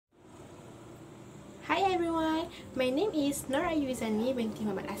Hi everyone, my name is Nora Yuizani binti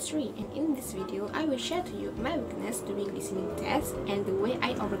Muhammad Asri, and in this video I will share to you my weakness during listening tests and the way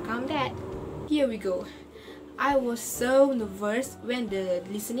I overcome that. Here we go. I was so nervous when the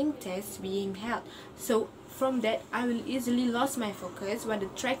listening test being held, so from that I will easily lose my focus when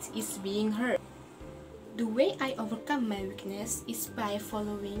the track is being heard. The way I overcome my weakness is by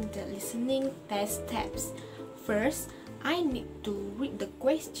following the listening test steps. First, I need to read the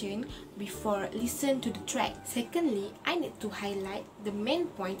question before listen to the track. Secondly, I need to highlight the main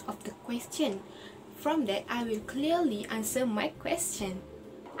point of the question. From that, I will clearly answer my question.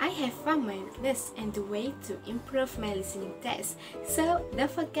 I have found my weakness and the way to improve my listening test. So don't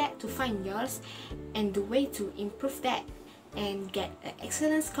forget to find yours and the way to improve that and get an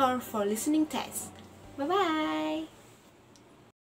excellent score for listening test. Bye bye!